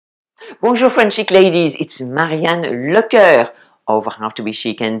Bonjour French chic ladies, it's Marianne Lecoeur of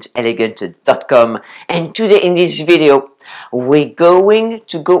howtobechicandelegant.com, and today in this video we're going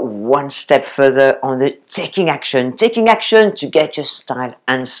to go one step further on the taking action to get your style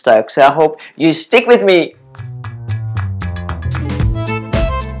unstuck. So I hope you stick with me.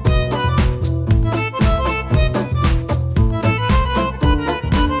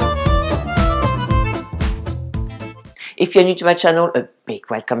 If you're new to my channel, a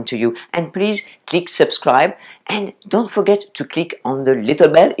big welcome to you, and please click subscribe and don't forget to click on the little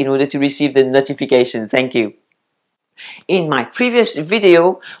bell in order to receive the notification. Thank you. In my previous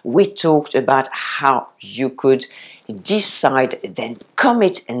video, we talked about how you could decide, then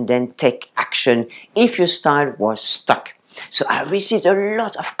commit, and then take action if your style was stuck. So I received a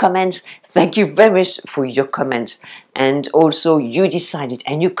lot of comments. Thank you very much for your comments. And also you decided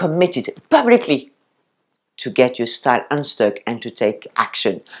and you committed publicly to get your style unstuck and to take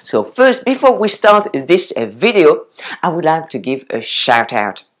action. So first, before we start this video, I would like to give a shout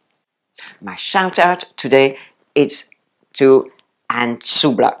out. My shout out today is to Anne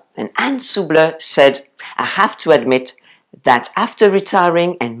Subler. And Anne Subler said, I have to admit that after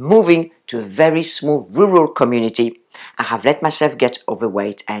retiring and moving to a very small rural community, I have let myself get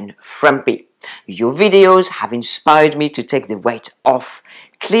overweight and frumpy. Your videos have inspired me to take the weight off,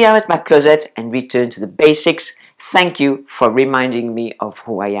 clear out my closet and return to the basics. Thank you for reminding me of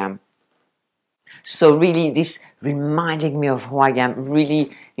who I am. So really, this reminding me of who I am really,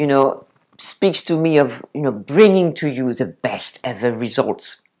 speaks to me of, bringing to you the best ever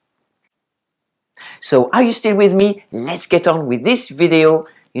results. So are you still with me? Let's get on with this video,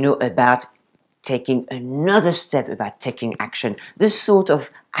 about taking another step, about taking action, the sort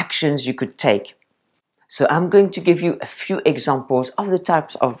of actions you could take. So I'm going to give you a few examples of the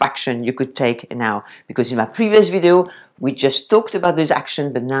types of action you could take now, because in my previous video we just talked about this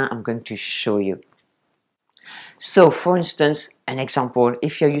action, but now I'm going to show you. So for instance, an example,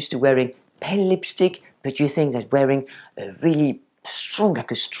 if you're used to wearing pale lipstick, but you think that wearing a really strong,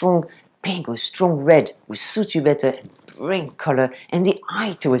 like a strong pink or strong red will suit you better and bring color and the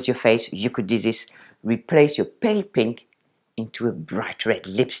eye towards your face, you could do this. Replace your pale pink into a bright red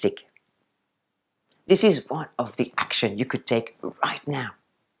lipstick. This is one of the actions you could take right now.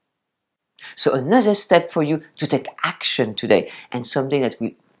 So another step for you to take action today, and something that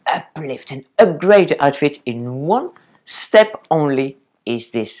will uplift and upgrade your outfit in one step only,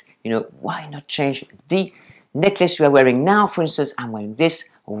 is this. Why not change the necklace you are wearing now? For instance, I'm wearing this.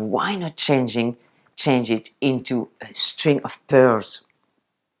 Why not change it into a string of pearls?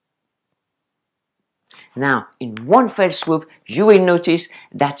 Now, in one fell swoop, you will notice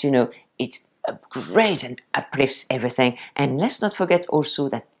that, it upgrades and uplifts everything. And let's not forget also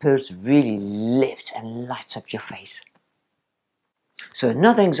that pearls really lifts and lights up your face. So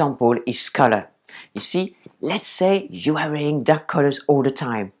another example is color. You see, let's say you are wearing dark colors all the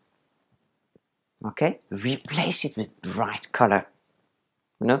time. Okay, replace it with bright color.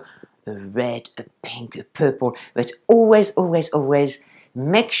 A red, a pink, a purple, but always, always, always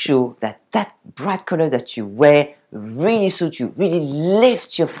make sure that that bright color that you wear really suits you, really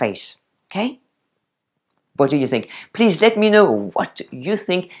lifts your face. Okay? What do you think? Please let me know what you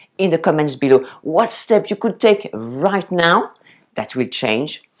think in the comments below. What step you could take right now that will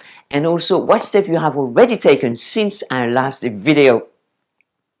change, and also what step you have already taken since our last video.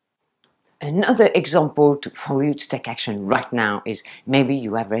 Another example for you to take action right now is maybe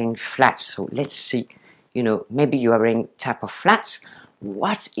you are wearing flats. So let's see, maybe you are wearing type of flats.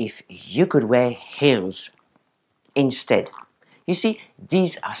 What if you could wear heels instead? You see,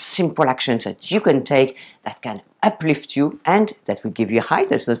 these are simple actions that you can take that can uplift you and that will give you height,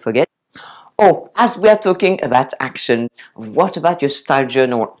 let's not forget. Oh, as we are talking about action, what about your style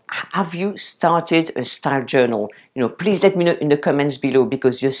journal? Have you started a style journal? Please let me know in the comments below,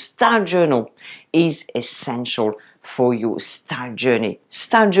 because your style journal is essential for your style journey.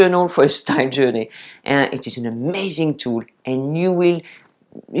 Style journal for a style journey. It is an amazing tool, and you will,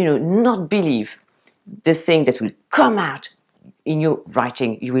 not believe the thing that will come out in your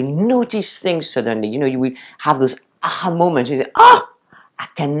writing. You will notice things suddenly. You will have those aha moments. You say, oh, I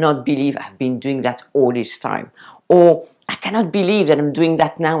cannot believe I've been doing that all this time. Or I cannot believe that I'm doing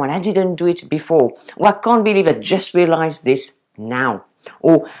that now and I didn't do it before. Or I can't believe I just realized this now.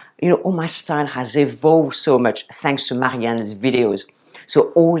 Or, oh, my style has evolved so much thanks to Marianne's videos.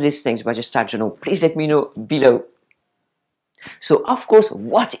 So all these things about your style journal, please let me know below. So of course,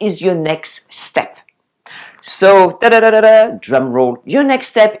 what is your next step? So, drum roll. Your next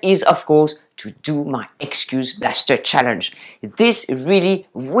step is, of course, to do my Excuse Blaster Challenge. This really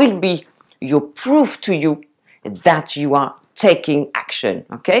will be your proof to you that you are taking action.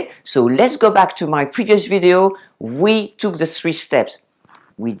 Okay, so let's go back to my previous video. We took the 3 steps.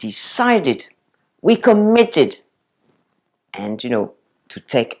 We decided, we committed, and to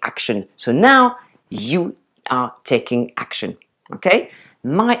take action. So now you are taking action. Okay,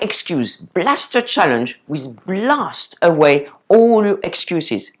 my excuse blaster challenge will blast away all your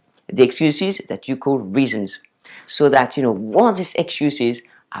excuses, the excuses that you call reasons, so that once these excuses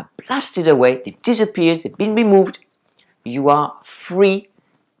are blasted away, they've disappeared, they've been removed, you are free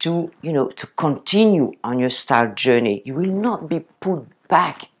to to continue on your style journey. You will not be pulled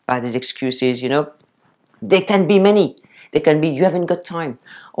back by these excuses. There can be many. They can be you haven't got time,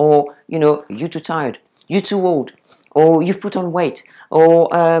 or you're too tired, you're too old, or you've put on weight, or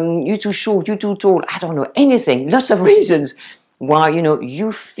you're too short, you're too tall. I don't know, anything. Lots of reasons why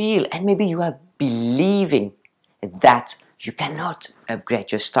you feel, and maybe you are believing that you cannot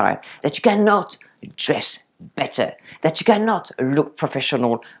upgrade your style, that you cannot dress better, that you cannot look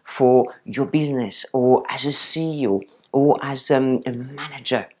professional for your business, or as a CEO, or as a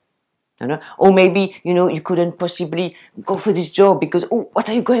manager. Or maybe you couldn't possibly go for this job because what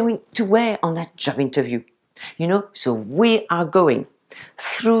are you going to wear on that job interview? So we are going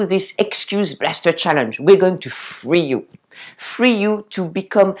through this excuse blaster challenge. We're going to free you to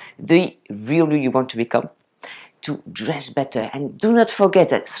become the real you want to become, to dress better. And do not forget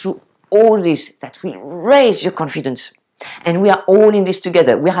that through all this, that will raise your confidence. And we are all in this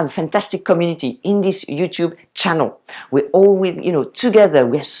together. We have a fantastic community in this YouTube channel. We're all together.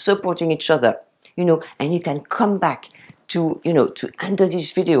 We are supporting each other. And you can come back to under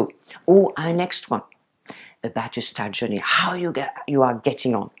this video or our next one about your style journey, how you are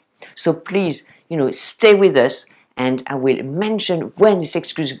getting on. So please, stay with us, and I will mention when this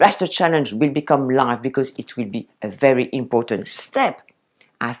excuse blaster challenge will become live, because it will be a very important step.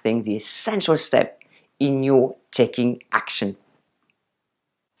 I think the essential step in your taking action.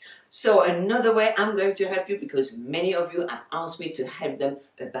 So another way I'm going to help you, because many of you have asked me to help them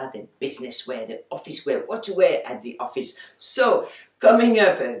about their business wear, their office wear, what to wear at the office. So coming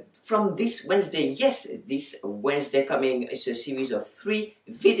up from this Wednesday, yes, this Wednesday coming is a series of 3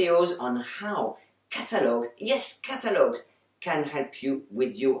 videos on how catalogs, yes, catalogs can help you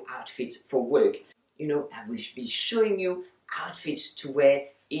with your outfits for work. I will be showing you outfits to wear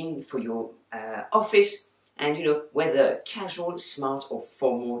in for your office, and whether casual, smart or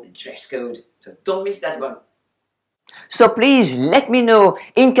formal dress code. So don't miss that one. So please let me know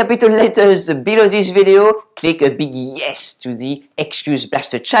in capital letters below this video. Click a big yes to the excuse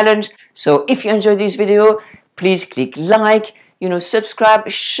blaster challenge. So if you enjoyed this video, please click like, subscribe,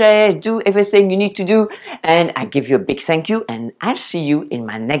 share, do everything you need to do, and I give you a big thank you, and I'll see you in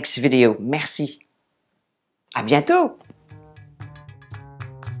my next video. Merci. À bientôt.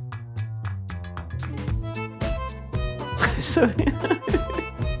 Sorry.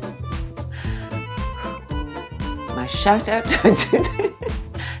 My shout out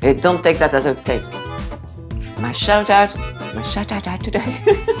today. Don't take that as a text. My shout out today.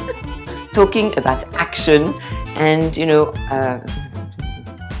 Talking about action, and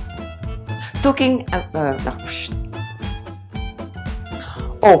talking.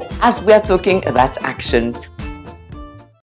 As we are talking about action,